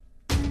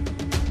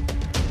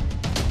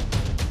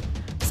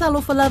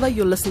Talofa lava,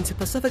 you're listening to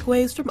Pacific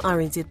Waves from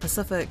RNZ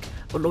Pacific.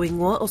 O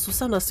loingoa o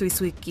Susana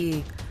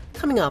Suisuiki.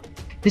 Coming up.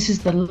 This is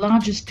the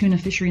largest tuna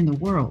fishery in the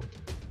world.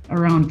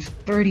 Around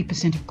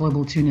 30% of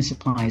global tuna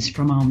supplies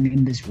from our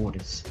members'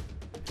 waters.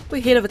 We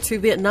head over to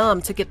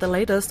Vietnam to get the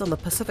latest on the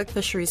Pacific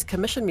Fisheries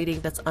Commission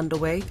meeting that's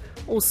underway.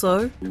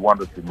 Also, we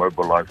wanted to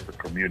mobilise the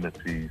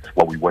communities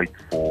while we wait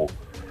for,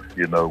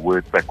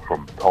 word back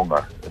from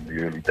Tonga in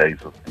the early days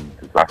of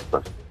the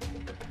disaster.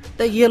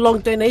 The year-long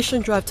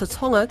donation drive to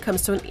Tonga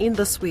comes to an end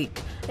this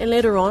week. And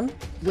later on,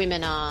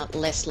 women are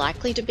less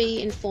likely to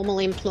be in formal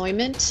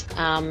employment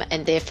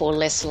and therefore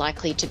less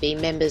likely to be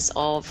members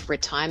of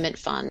retirement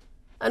funds.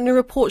 A new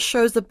report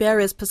shows the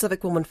barriers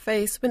Pacific women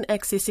face when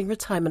accessing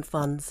retirement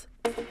funds.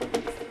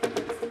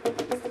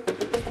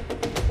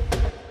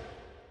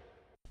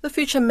 The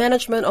future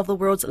management of the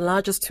world's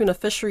largest tuna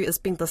fishery is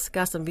being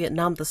discussed in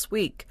Vietnam this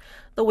week.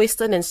 The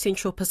Western and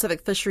Central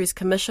Pacific Fisheries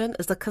Commission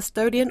is the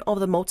custodian of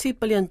the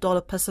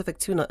multi-billion-dollar Pacific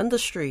tuna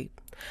industry.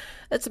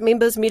 Its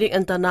members meeting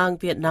in Da Nang,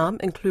 Vietnam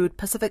include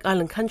Pacific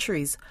Island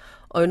countries,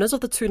 owners of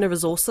the tuna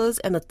resources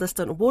and the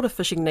distant water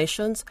fishing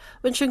nations,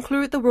 which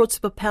include the world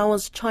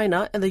superpowers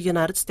China and the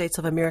United States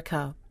of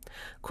America.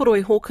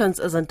 Koroi Hawkins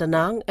is in Da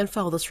Nang and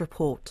filed this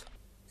report.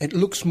 It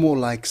looks more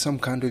like some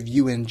kind of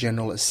UN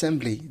General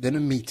Assembly than a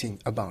meeting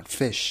about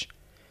fish.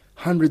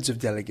 Hundreds of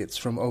delegates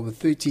from over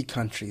 30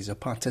 countries are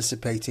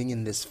participating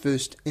in this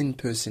first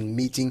in-person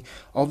meeting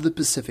of the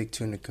Pacific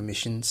Tuna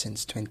Commission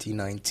since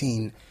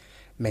 2019.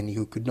 Many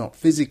who could not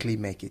physically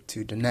make it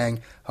to Da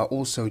Nang are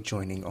also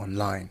joining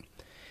online.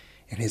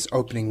 In his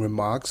opening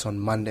remarks on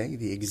Monday,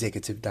 the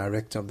Executive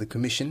Director of the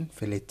Commission,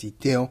 Feleti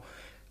Teo,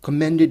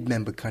 commended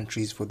member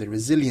countries for their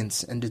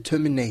resilience and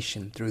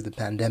determination through the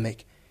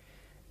pandemic.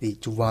 The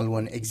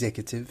Tuvaluan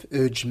executive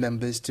urged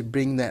members to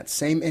bring that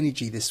same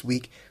energy this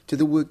week to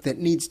the work that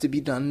needs to be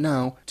done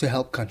now to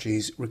help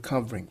countries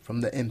recovering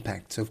from the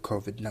impacts of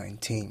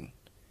COVID-19.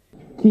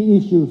 Key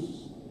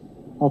issues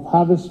of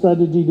harvest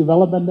strategy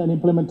development and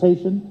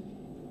implementation,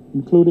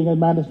 including a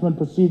management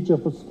procedure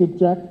for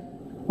skipjack,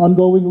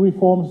 ongoing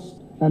reforms,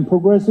 and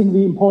progressing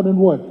the important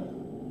work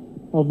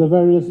of the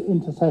various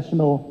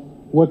intersessional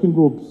working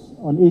groups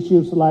on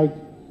issues like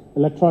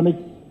electronic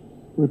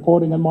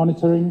reporting and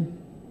monitoring,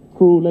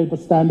 crew labor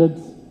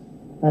standards,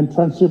 and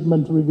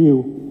transshipment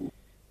review.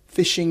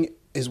 Fishing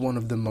is one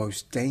of the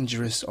most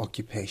dangerous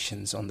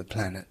occupations on the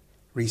planet.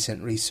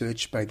 Recent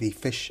research by the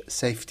Fish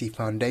Safety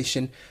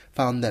Foundation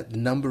found that the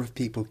number of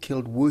people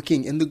killed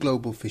working in the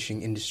global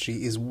fishing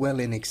industry is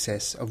well in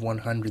excess of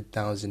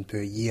 100,000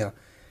 per year,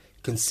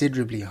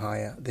 considerably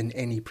higher than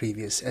any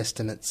previous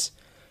estimates.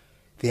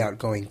 The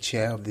outgoing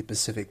chair of the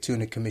Pacific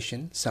Tuna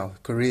Commission,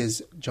 South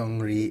Korea's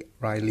Jong-ri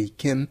Riley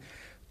Kim,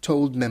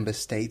 told member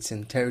states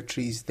and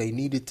territories they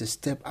needed to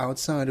step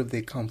outside of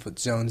their comfort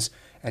zones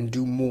and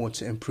do more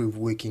to improve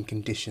working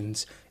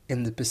conditions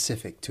in the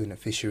Pacific tuna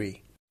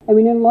fishery. And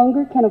we no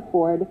longer can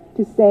afford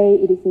to say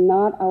it is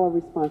not our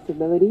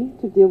responsibility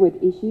to deal with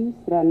issues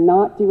that are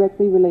not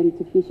directly related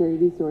to fishery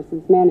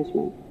resources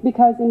management,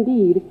 because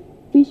indeed,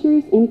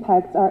 fisheries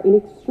impacts are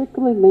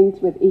inextricably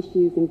linked with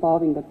issues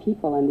involving the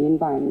people and the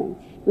environment.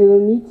 We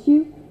will need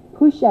to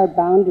push our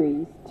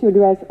boundaries to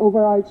address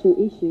overarching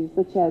issues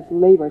such as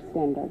labor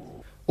standards.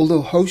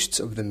 Although hosts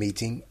of the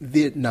meeting,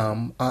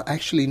 Vietnam are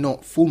actually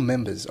not full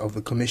members of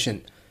the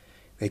Commission.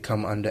 They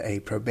come under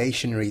a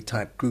probationary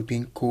type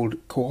grouping called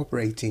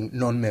Cooperating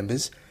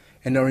Non-Members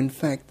and are in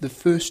fact the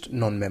first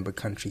non-member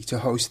country to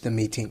host the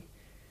meeting.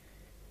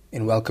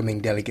 In welcoming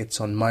delegates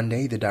on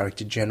Monday, the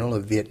Director General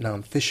of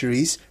Vietnam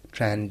Fisheries,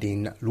 Tran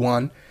Dinh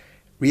Luan,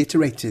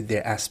 reiterated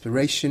their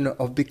aspiration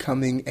of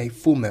becoming a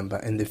full member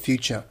in the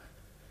future.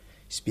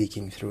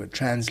 Speaking through a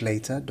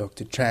translator,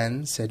 Dr.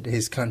 Tran said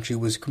his country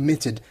was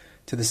committed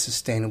to the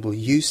sustainable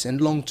use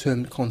and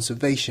long-term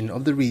conservation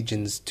of the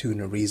region's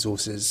tuna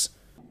resources.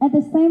 At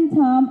the same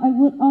time, I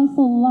would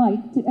also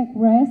like to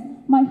express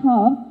my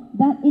hope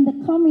that in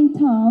the coming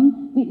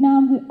time,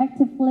 Vietnam will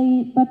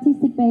actively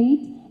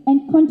participate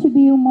and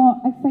contribute more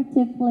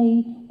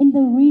effectively in the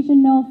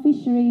regional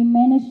fishery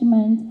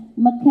management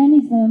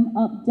mechanism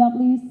of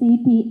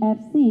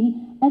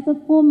WCPFC as a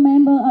full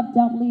member of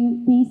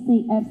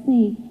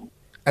WPCFC.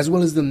 As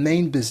well as the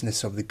main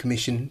business of the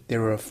Commission,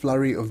 there are a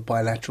flurry of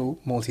bilateral,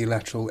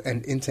 multilateral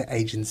and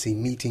interagency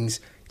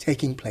meetings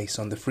taking place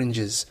on the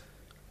fringes.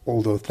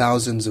 Although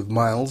thousands of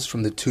miles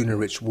from the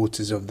tuna-rich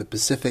waters of the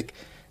Pacific,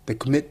 the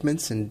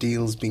commitments and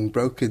deals being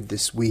brokered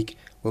this week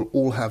will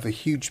all have a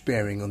huge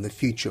bearing on the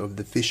future of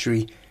the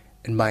fishery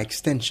and, by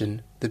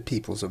extension, the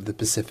peoples of the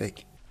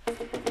Pacific.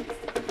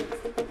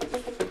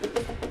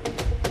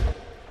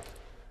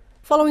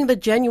 Following the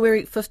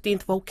January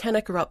 15th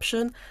volcanic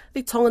eruption,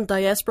 the Tongan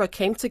diaspora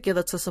came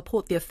together to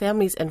support their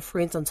families and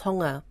friends in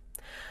Tonga.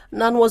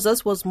 None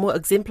was more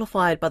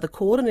exemplified by the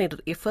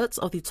coordinated efforts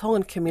of the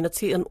Tongan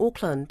community in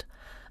Auckland.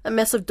 A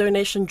massive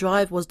donation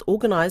drive was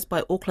organised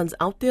by Auckland's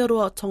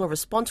Aotearoa Tonga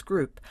Response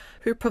Group,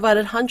 who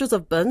provided hundreds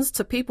of bins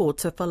to people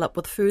to fill up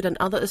with food and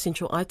other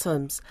essential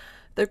items.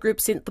 The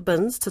group sent the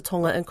bins to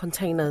Tonga in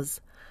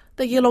containers.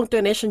 The year-long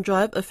donation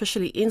drive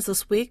officially ends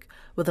this week,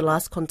 with the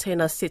last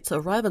container set to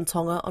arrive in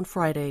Tonga on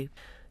Friday.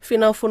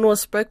 Whina Whanua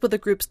spoke with the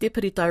group's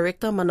Deputy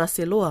Director,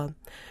 Manase Loa,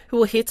 who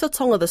will head to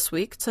Tonga this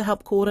week to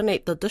help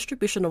coordinate the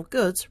distribution of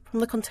goods from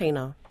the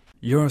container.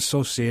 Your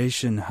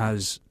association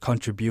has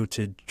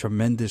contributed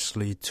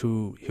tremendously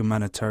to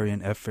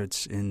humanitarian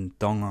efforts in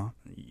Tonga.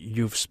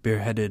 You've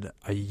spearheaded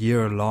a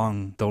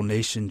year-long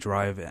donation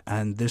drive,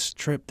 and this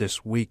trip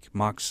this week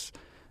marks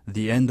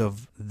the end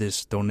of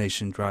this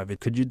donation drive.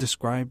 Could you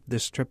describe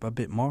this trip a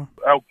bit more?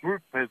 Our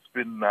group has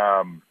been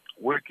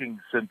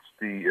working since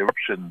the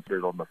eruption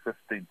on the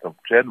 15th of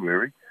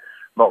January.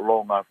 Not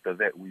long after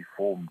that, we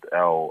formed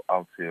our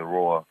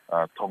Aotearoa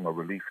Tonga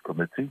Relief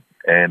Committee,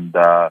 and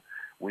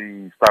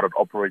we started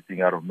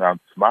operating out of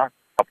Mount Smart,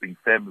 helping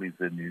families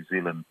in New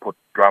Zealand put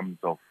drums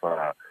of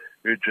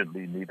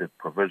urgently needed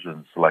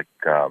provisions like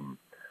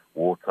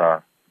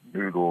water,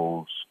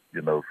 noodles,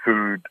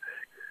 food,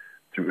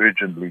 to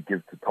urgently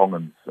give to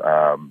Tongans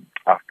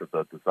after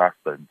the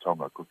disaster in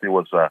Tonga, because there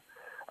was a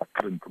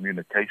cut in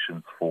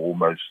communications for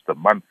almost a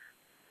month.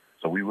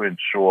 So we weren't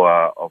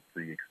sure of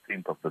the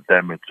extent of the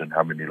damage and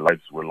how many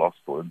lives were lost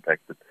or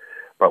impacted.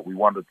 But we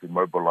wanted to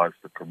mobilize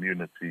the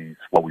communities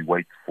while we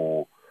wait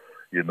for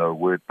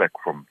word back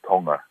from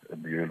Tonga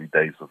in the early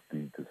days of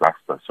the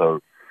disaster.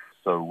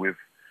 So we've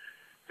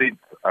sent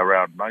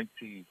around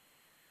 90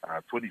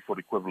 20-foot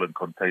equivalent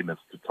containers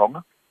to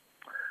Tonga.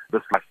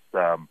 This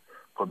last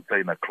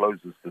container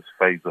closes this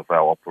phase of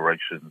our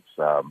operations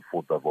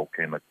for the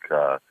volcanic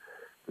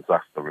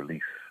disaster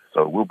relief.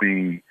 So we'll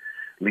be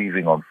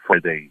leaving on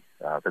Friday.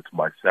 That's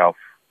myself,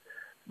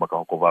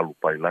 Makahokovalu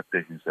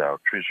Pailate, who's our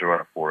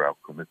treasurer for our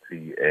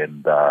committee,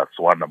 and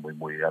Soana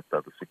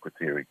Mwimuiata, the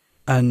secretary.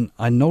 And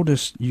I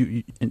noticed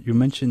you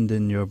mentioned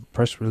in your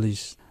press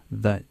release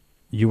that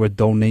you were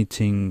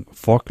donating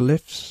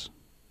forklifts.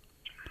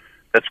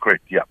 That's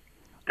correct, yeah.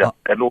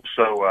 And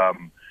also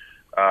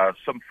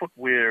some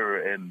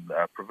footwear and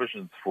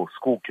provisions for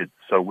school kids.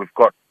 So we've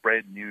got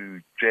brand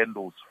new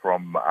jandals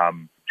from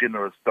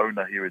generous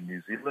donor here in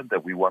New Zealand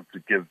that we want to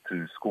give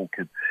to school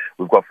kids.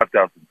 We've got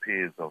 5,000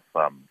 pairs of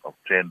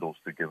jandals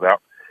to give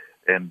out.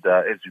 And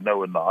as you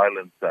know, in the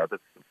islands,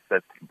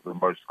 that's the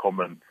most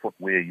common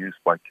footwear used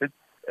by kids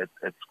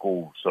at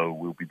school. So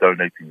we'll be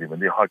donating them,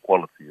 and they're high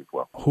quality as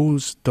well.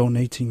 Who's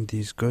donating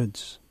these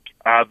goods?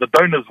 The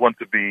donors want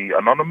to be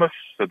anonymous,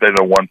 so they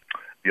don't want to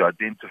be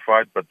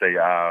identified, but they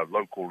are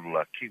local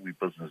Kiwi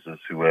businesses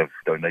who have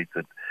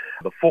donated.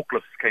 The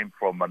forklifts came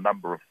from a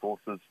number of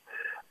sources.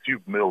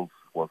 Tube Mills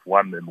was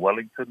one in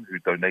Wellington who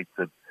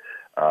donated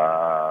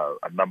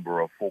a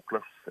number of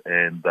forklifts,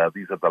 and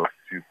these are the last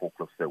few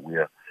forklifts that we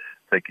are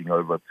taking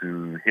over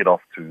to head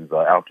off to the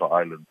outer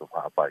islands of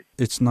Ha'apai.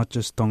 It's not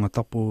just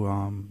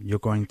Tongatapu, you're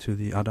going to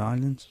the other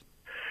islands?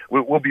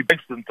 We'll be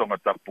based in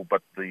Tongatapu,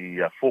 but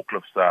the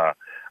forklifts are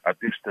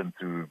destined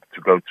to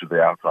go to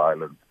the outer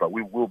islands. But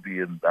we will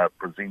be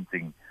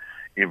presenting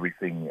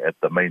everything at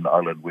the main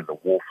island where the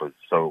wharf is.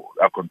 So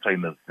our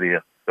containers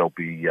there, they'll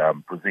be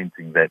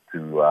presenting that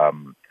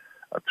to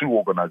two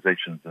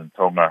organizations in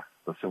Tonga,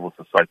 the civil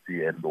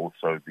society and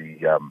also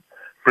the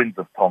Friends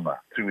of Tonga,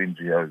 two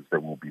NGOs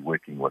that we'll be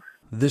working with.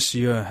 This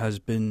year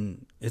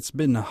it's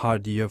been a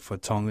hard year for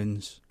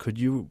Tongans. Could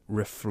you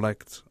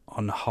reflect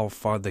on how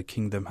far the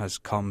kingdom has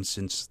come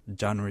since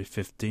January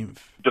 15th?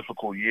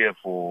 Difficult year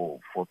for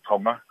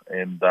Tonga,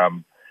 and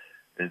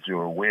as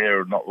you're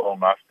aware, not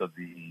long after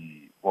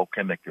the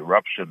volcanic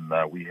eruption,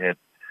 we had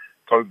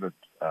COVID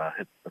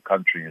hit the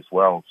country as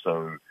well.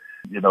 So,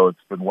 it's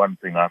been one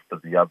thing after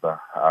the other.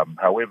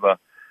 However,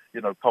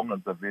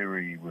 Tongans are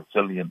very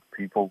resilient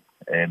people,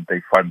 and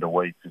they find a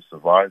way to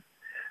survive.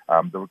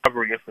 The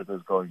recovery effort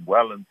is going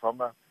well in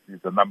Tonga. There's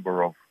a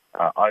number of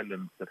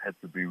islands that had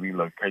to be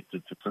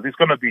relocated to. So there's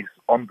going to be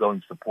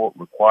ongoing support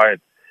required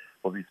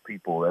for these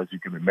people. As you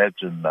can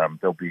imagine,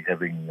 they'll be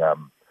having,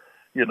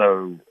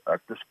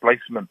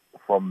 displacement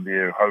from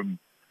their home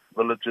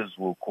villages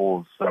will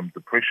cause some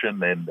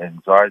depression and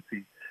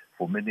anxiety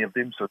for many of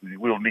them. So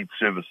we'll need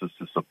services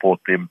to support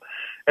them,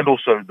 and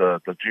also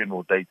the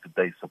general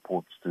day-to-day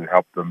supports to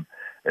help them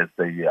as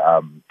they,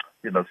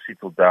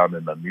 settle down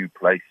in a new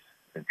place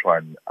and try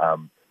and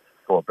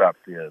go about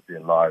their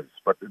lives.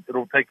 But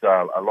it'll take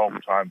a long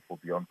time for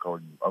the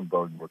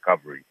ongoing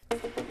recovery.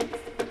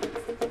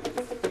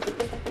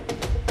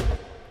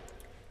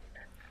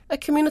 A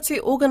community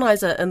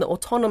organiser in the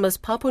autonomous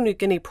Papua New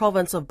Guinea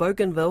province of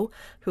Bougainville,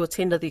 who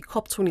attended the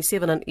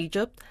COP27 in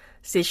Egypt,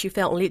 says she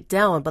felt let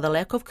down by the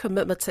lack of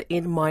commitment to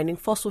end mining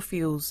fossil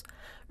fuels.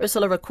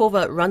 Ursula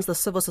Rakova runs the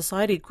civil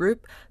society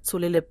group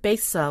Tulele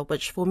Besa,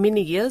 which for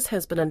many years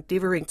has been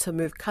endeavouring to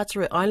move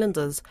Carteret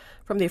Islanders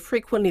from their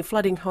frequently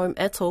flooding home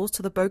atolls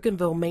to the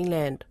Bougainville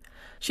mainland.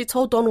 She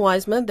told Don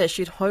Wiseman that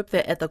she'd hoped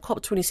that at the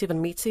COP27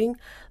 meeting,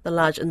 the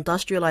large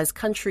industrialised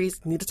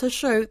countries needed to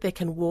show they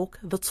can walk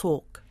the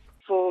talk.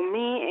 For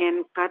me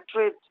and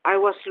Carteret, I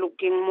was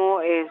looking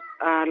more at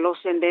loss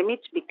and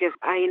damage, because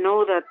I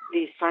know that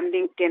this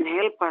funding can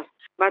help us.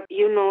 But,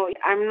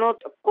 I'm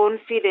not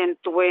confident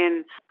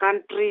when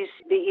countries,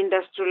 the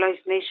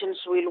industrialized nations,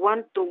 will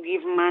want to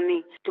give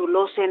money to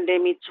loss and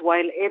damage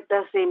while at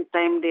the same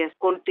time they're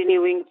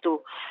continuing to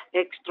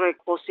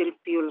extract fossil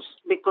fuels.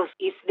 Because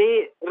if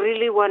they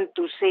really want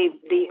to save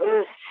the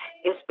earth,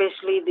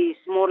 especially the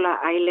smaller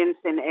islands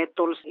and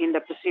atolls in the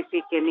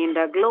Pacific and in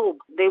the globe,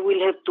 they will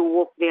have to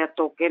walk their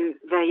talk. And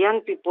the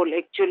young people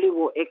actually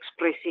were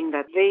expressing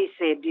that. They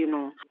said,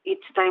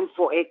 it's time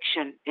for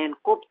action. And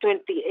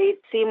COP28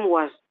 theme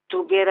was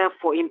together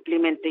for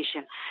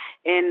implementation.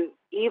 And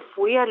if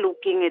we are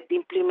looking at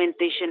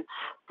implementation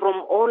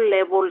from all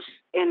levels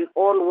and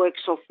all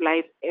walks of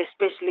life,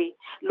 especially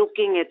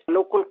looking at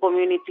local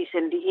communities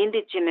and the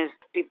indigenous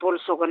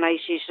people's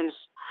organizations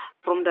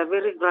from the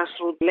very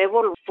grassroots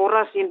level, for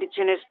us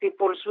indigenous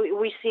peoples,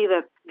 we see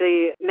that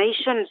the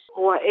nations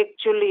who are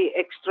actually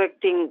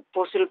extracting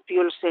fossil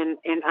fuels and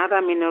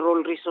other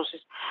mineral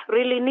resources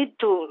really need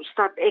to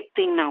start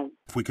acting now.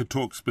 If we could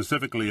talk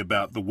specifically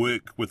about the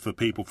work with the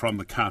people from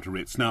the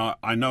Carterets. Now,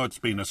 I know it's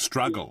been a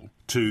struggle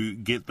to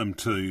get them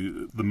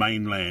to the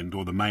mainland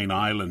or the main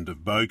island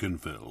of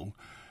Bougainville,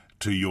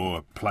 to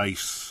your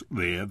place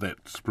there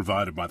that's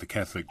provided by the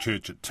Catholic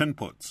Church at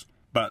Tinputs.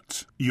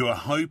 But you're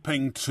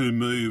hoping to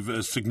move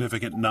a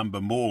significant number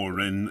more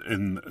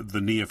in the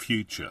near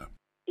future.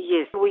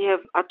 Yes, we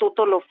have a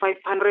total of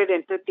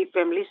 530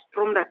 families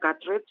from the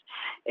Carterets,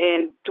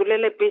 and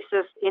Tulele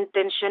Pesa's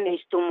intention is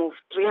to move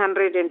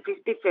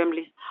 350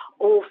 families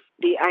off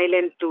the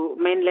island to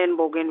mainland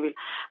Bougainville.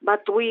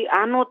 But we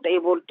are not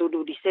able to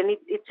do this, and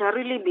it's a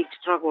really big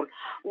struggle.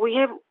 We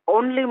have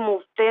only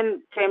moved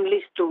 10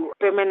 families to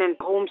permanent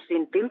homes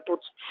in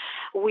Tinputs.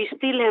 We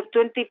still have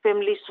 20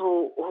 families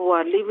who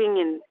are living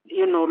in,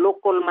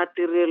 local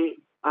material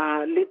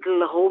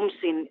little homes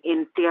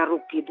in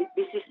Tiaruki.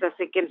 This is the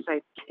second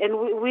site. And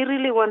we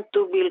really want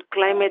to build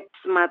climate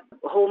smart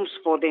homes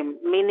for them,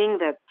 meaning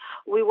that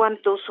we want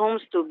those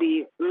homes to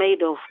be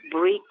made of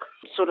brick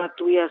so that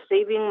we are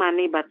saving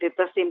money, but at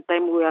the same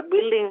time we are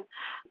building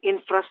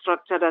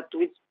infrastructure that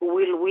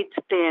will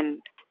withstand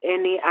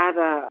any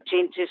other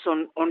changes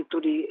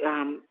onto the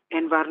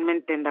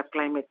environment and the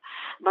climate.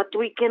 But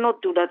we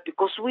cannot do that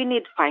because we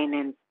need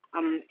finance.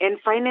 And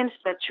finance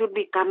that should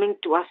be coming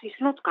to us is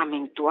not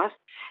coming to us.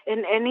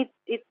 And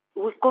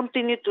we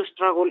continue to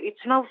struggle.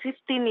 It's now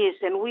 15 years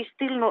and we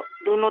still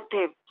do not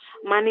have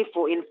money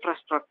for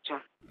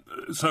infrastructure.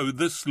 So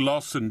this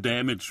loss and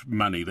damage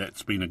money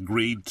that's been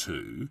agreed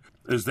to,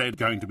 is that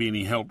going to be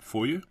any help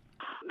for you?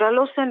 The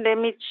loss and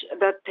damage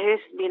that has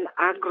been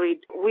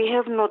agreed, we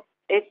have not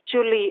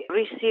actually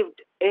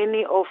received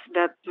any of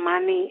that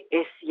money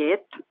as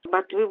yet,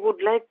 but we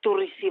would like to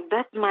receive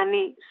that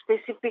money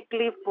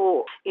specifically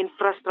for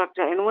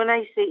infrastructure. And when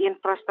I say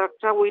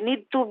infrastructure, we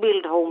need to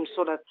build homes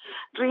so that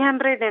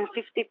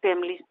 350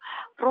 families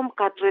from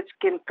Carterets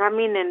can come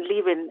in and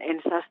live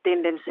and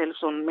sustain themselves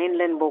on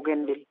mainland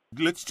Bougainville.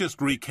 Let's just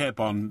recap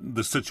on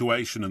the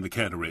situation in the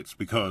Carterets,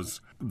 because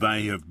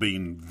they have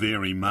been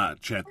very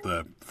much at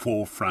the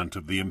forefront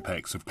of the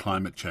impacts of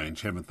climate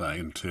change, haven't they,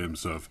 in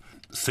terms of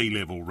sea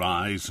level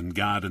rise and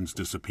gardens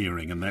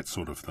disappearing and that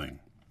sort of thing.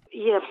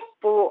 Yes,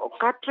 for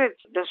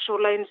Carterets, the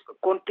shorelines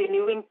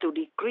continuing to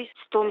decrease.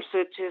 Storm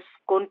surges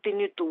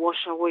continue to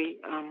wash away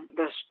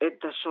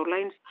the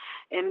shorelines.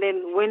 And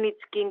then when it's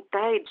king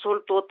tide,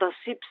 salt water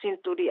seeps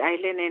into the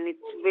island and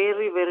it's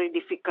very, very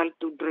difficult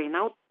to drain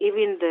out.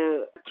 Even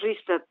the trees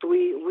that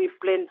we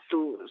plant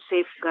to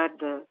safeguard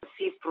the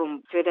sea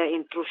from further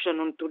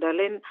intrusion onto the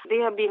land, they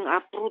are being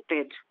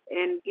uprooted.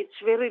 And it's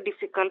very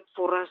difficult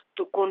for us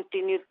to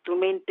continue to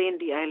maintain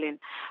the island.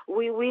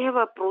 We have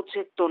a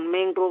project on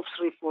mangroves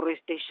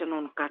reforestation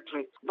on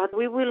Carterets, but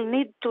we will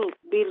need to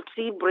build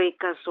sea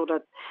breakers so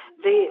that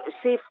they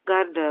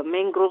safeguard the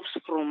mangroves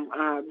from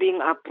being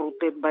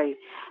uprooted by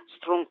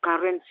strong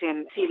currents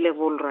and sea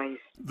level rise.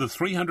 The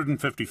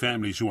 350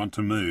 families you want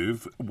to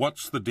move,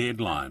 what's the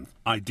deadline?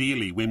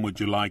 Ideally, when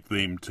would you like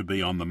them to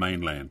be on the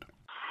mainland?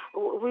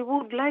 We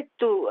would like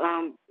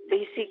to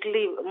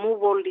basically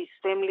move all these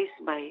families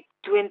by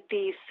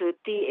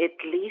 2030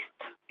 at least.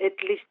 At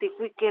least if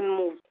we can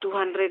move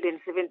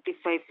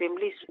 275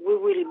 families, we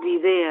will be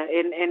there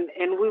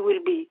and we will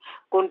be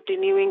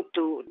continuing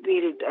to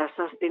build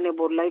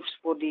sustainable lives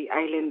for the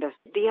islanders.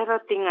 The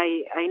other thing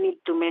I need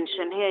to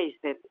mention here is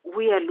that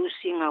we are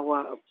losing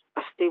our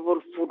stable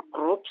food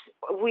crops.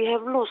 We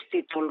have lost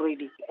it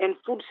already. And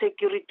food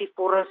security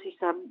for us is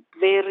a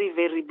very,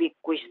 very big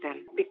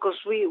question because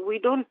we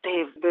don't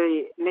have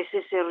the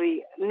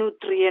necessary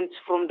nutrients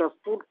from the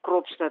food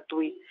crops that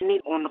we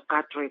need on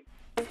Carteret.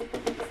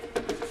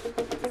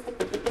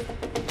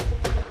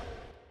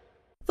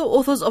 The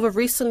authors of a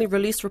recently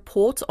released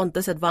report on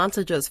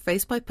disadvantages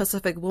faced by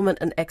Pacific women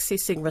in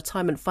accessing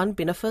retirement fund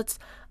benefits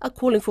are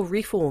calling for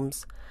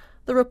reforms.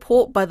 The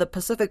report by the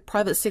Pacific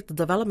Private Sector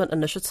Development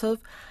Initiative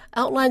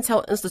outlines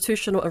how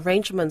institutional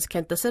arrangements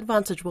can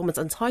disadvantage women's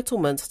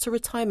entitlement to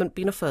retirement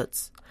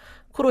benefits.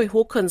 Koroi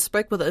Hawkins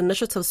spoke with the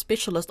initiative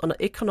specialist on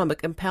the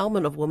economic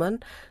empowerment of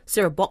women,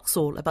 Sarah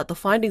Boxall, about the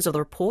findings of the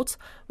report,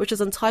 which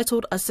is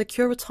entitled A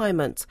Secure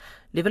Retirement,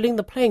 Levelling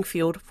the Playing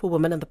Field for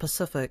Women in the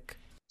Pacific.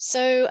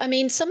 So,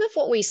 some of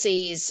what we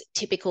see is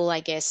typical,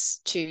 I guess,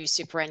 to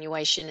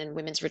superannuation and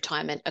women's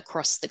retirement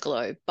across the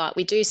globe, but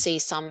we do see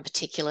some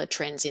particular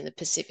trends in the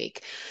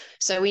Pacific.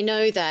 So we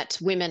know that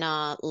women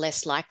are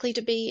less likely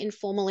to be in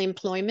formal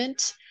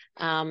employment,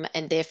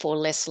 and therefore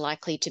less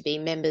likely to be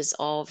members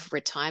of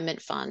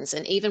retirement funds.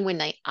 And even when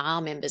they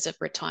are members of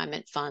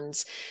retirement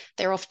funds,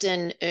 they're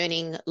often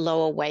earning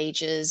lower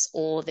wages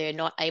or they're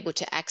not able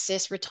to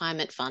access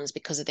retirement funds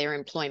because of their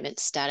employment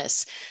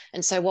status.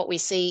 And so what we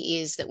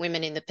see is that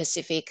women in the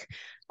Pacific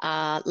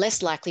are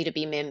less likely to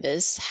be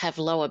members, have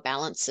lower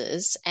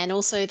balances, and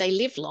also they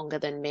live longer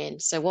than men.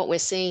 So what we're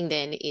seeing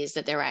then is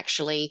that they're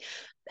actually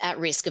at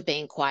risk of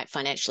being quite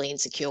financially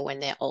insecure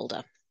when they're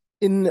older.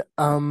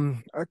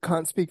 I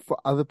can't speak for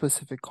other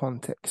Pacific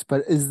contexts,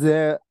 but is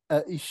there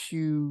an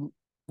issue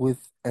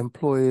with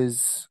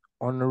employers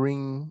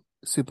honoring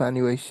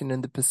superannuation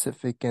in the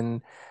Pacific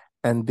and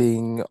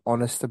being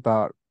honest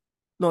about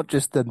not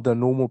just the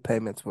normal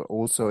payments, but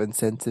also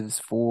incentives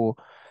for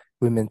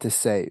women to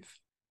save?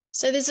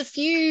 So there's a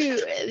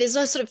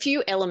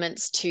few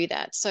elements to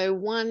that. So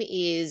one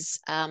is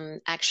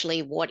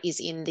actually what is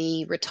in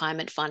the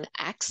Retirement Fund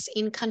Acts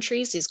in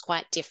countries is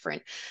quite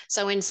different.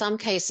 So in some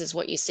cases,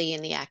 what you see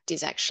in the Act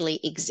is actually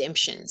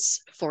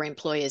exemptions for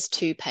employers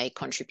to pay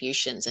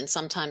contributions. And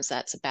sometimes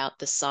that's about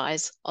the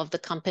size of the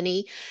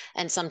company,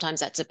 and sometimes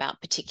that's about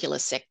particular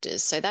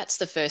sectors. So that's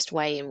the first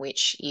way in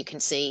which you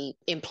can see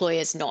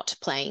employers not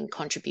paying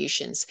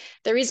contributions.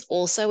 There is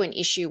also an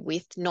issue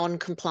with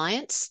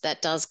non-compliance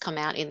that does come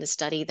out in the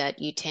study, that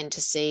you tend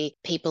to see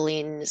people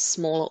in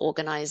smaller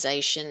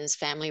organizations,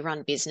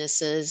 family-run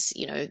businesses,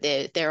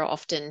 there are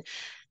often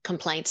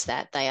complaints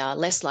that they are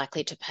less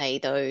likely to pay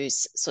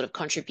those sort of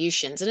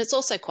contributions. And it's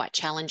also quite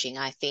challenging,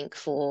 I think,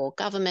 for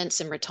governments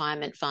and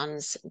retirement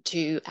funds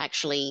to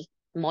actually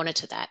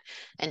monitor that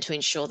and to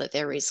ensure that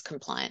there is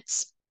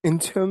compliance. In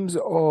terms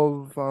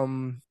of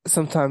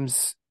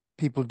sometimes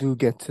people do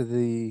get to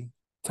the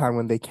time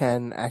when they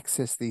can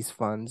access these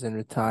funds and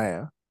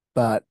retire,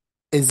 but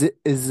Is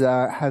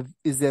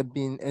there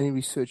been any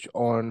research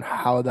on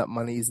how that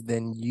money is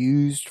then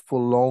used for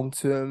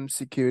long-term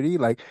security?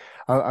 Like,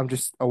 I'm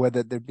just aware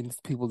that there've been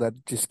people that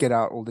just get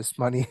out all this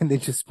money and they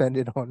just spend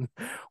it on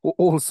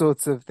all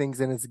sorts of things,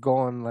 and it's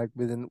gone like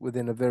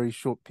within a very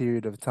short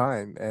period of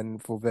time,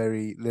 and for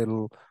very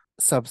little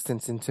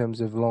substance in terms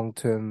of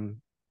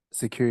long-term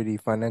security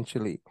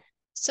financially.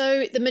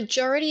 So the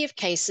majority of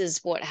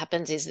cases, what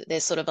happens is that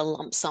there's sort of a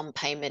lump sum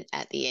payment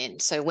at the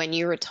end. So when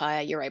you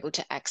retire, you're able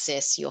to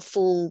access your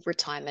full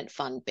retirement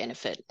fund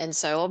benefit. And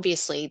so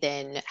obviously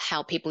then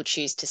how people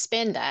choose to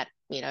spend that,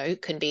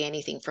 can be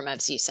anything from,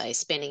 as you say,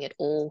 spending it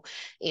all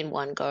in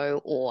one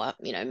go or,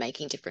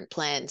 making different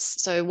plans.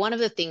 So one of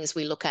the things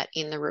we look at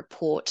in the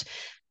report,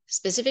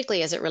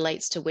 specifically as it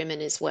relates to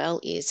women as well,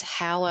 is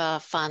how are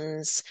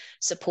funds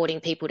supporting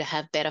people to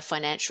have better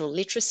financial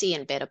literacy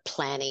and better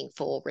planning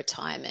for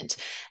retirement.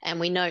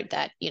 And we note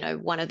that,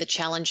 one of the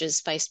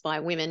challenges faced by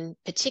women,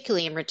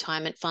 particularly in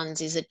retirement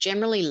funds, is a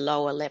generally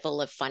lower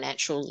level of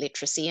financial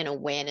literacy and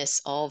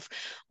awareness of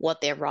what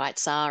their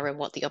rights are and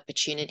what the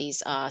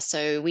opportunities are.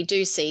 So we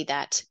do see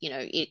that,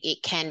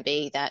 it can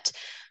be that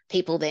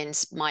people then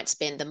might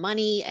spend the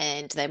money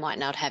and they might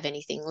not have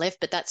anything left,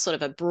 but that's sort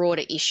of a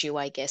broader issue,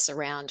 I guess,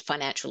 around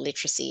financial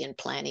literacy and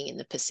planning in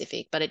the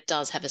Pacific, but it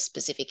does have a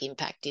specific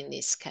impact in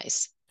this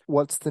case.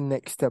 What's the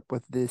next step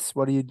with this?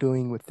 What are you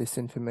doing with this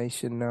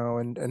information now,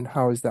 and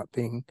how is that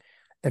being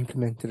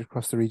implemented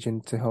across the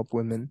region to help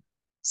women?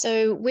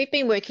 So we've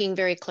been working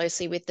very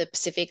closely with the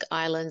Pacific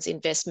Islands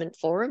Investment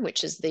Forum,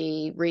 which is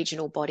the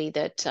regional body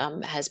that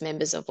has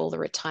members of all the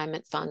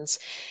retirement funds.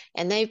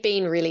 And they've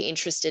been really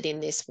interested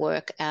in this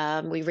work.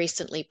 We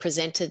recently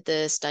presented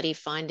the study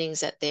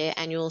findings at their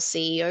annual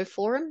CEO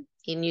forum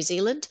in New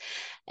Zealand,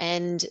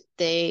 and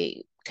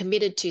they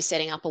committed to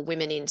setting up a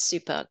Women in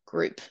Super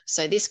group.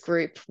 So this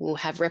group will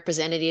have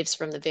representatives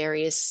from the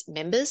various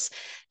members,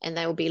 and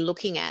they will be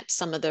looking at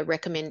some of the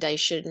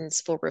recommendations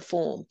for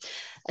reform.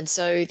 And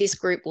so this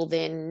group will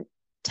then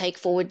take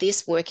forward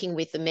this, working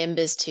with the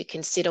members to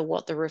consider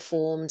what the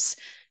reforms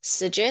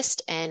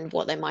suggest and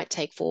what they might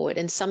take forward.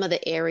 And some of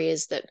the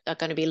areas that are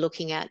going to be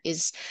looking at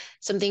is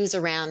some things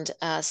around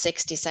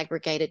sex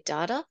disaggregated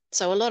data.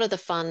 So a lot of the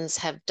funds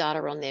have data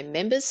on their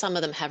members. Some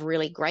of them have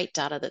really great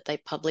data that they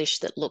publish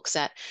that looks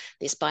at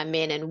this by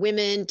men and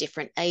women,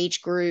 different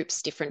age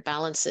groups, different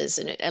balances,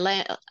 and it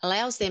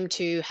allows them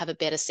to have a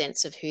better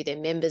sense of who their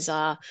members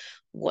are,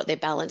 what their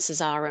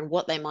balances are, and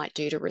what they might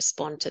do to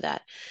respond to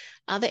that.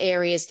 Other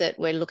areas that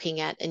we're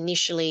looking at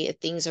initially are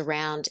things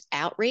around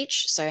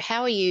outreach. So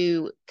how are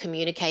you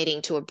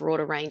communicating to a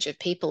broader range of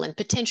people and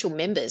potential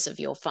members of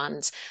your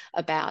funds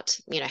about,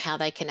 how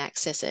they can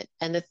access it?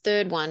 And the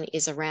third one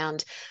is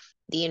around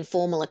the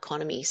informal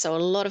economy. So a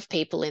lot of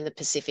people in the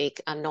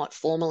Pacific are not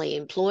formally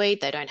employed.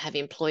 They don't have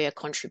employer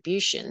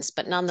contributions,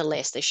 but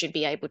nonetheless, they should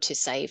be able to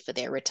save for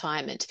their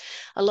retirement.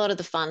 A lot of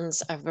the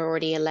funds have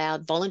already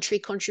allowed voluntary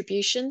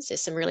contributions.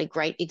 There's some really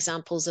great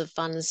examples of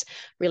funds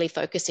really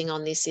focusing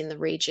on this in the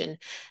region.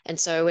 And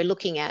so we're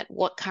looking at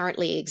what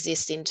currently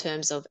exists in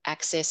terms of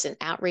access and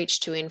outreach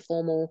to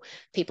informal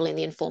people in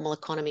the informal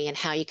economy and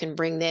how you can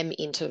bring them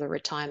into the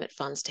retirement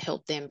funds to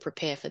help them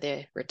prepare for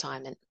their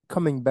retirement.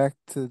 Coming back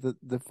to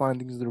the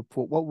findings of the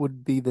report, what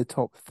would be the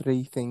top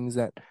 3 things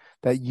that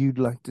you'd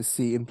like to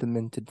see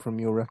implemented from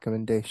your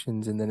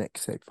recommendations in the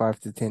next, say, 5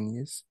 to 10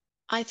 years?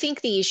 I think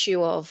the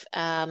issue of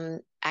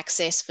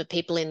access for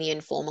people in the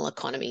informal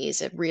economy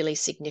is a really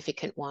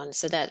significant one.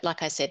 So that,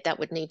 like I said, that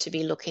would need to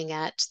be looking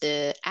at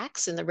the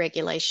acts and the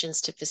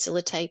regulations to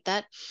facilitate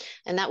that.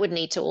 And that would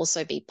need to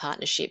also be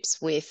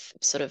partnerships with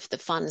sort of the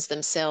funds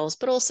themselves,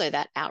 but also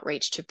that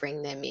outreach to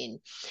bring them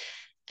in.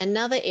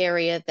 Another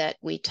area that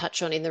we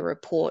touch on in the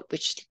report,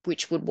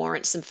 which would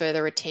warrant some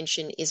further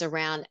attention, is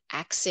around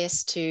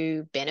access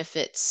to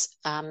benefits,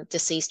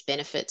 deceased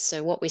benefits.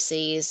 So what we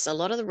see is a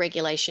lot of the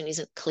regulation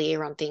isn't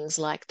clear on things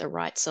like the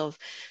rights of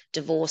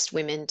divorced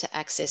women to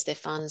access their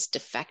funds, de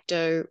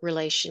facto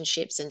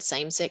relationships and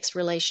same-sex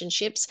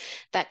relationships.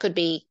 That could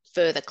be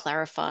further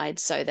clarified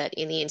so that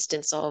in the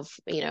instance of,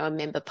 a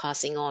member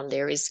passing on,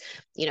 there is,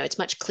 it's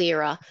much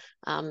clearer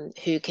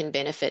who can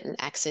benefit and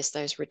access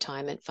those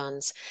retirement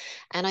funds.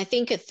 And I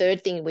think a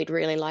third thing we'd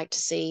really like to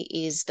see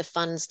is the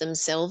funds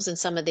themselves and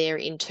some of their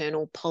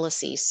internal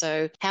policies.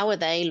 So how are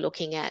they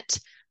looking at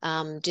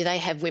do they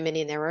have women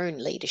in their own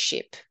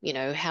leadership?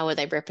 How are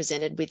they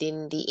represented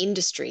within the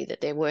industry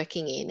that they're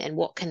working in? And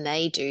what can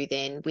they do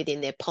then within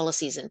their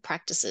policies and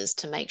practices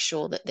to make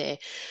sure that they're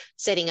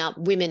setting up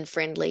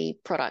women-friendly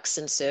products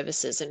and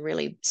services and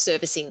really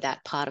servicing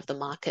that part of the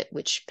market,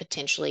 which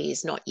potentially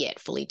is not yet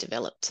fully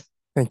developed?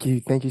 Thank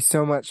you. Thank you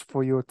so much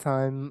for your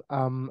time.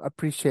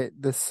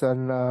 Appreciate this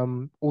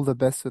and all the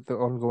best with the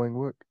ongoing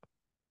work.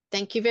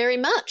 Thank you very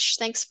much.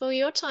 Thanks for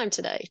your time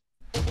today.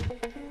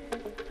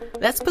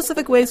 That's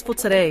Pacific Waves for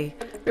today.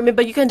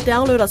 Remember, you can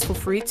download us for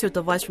free to your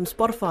device from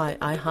Spotify,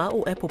 iHeart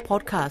or Apple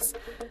Podcasts.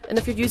 And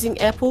if you're using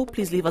Apple,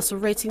 please leave us a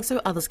rating so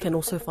others can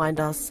also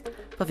find us.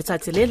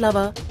 Pawhitai te le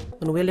lava,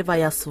 manuele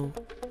vaiaso.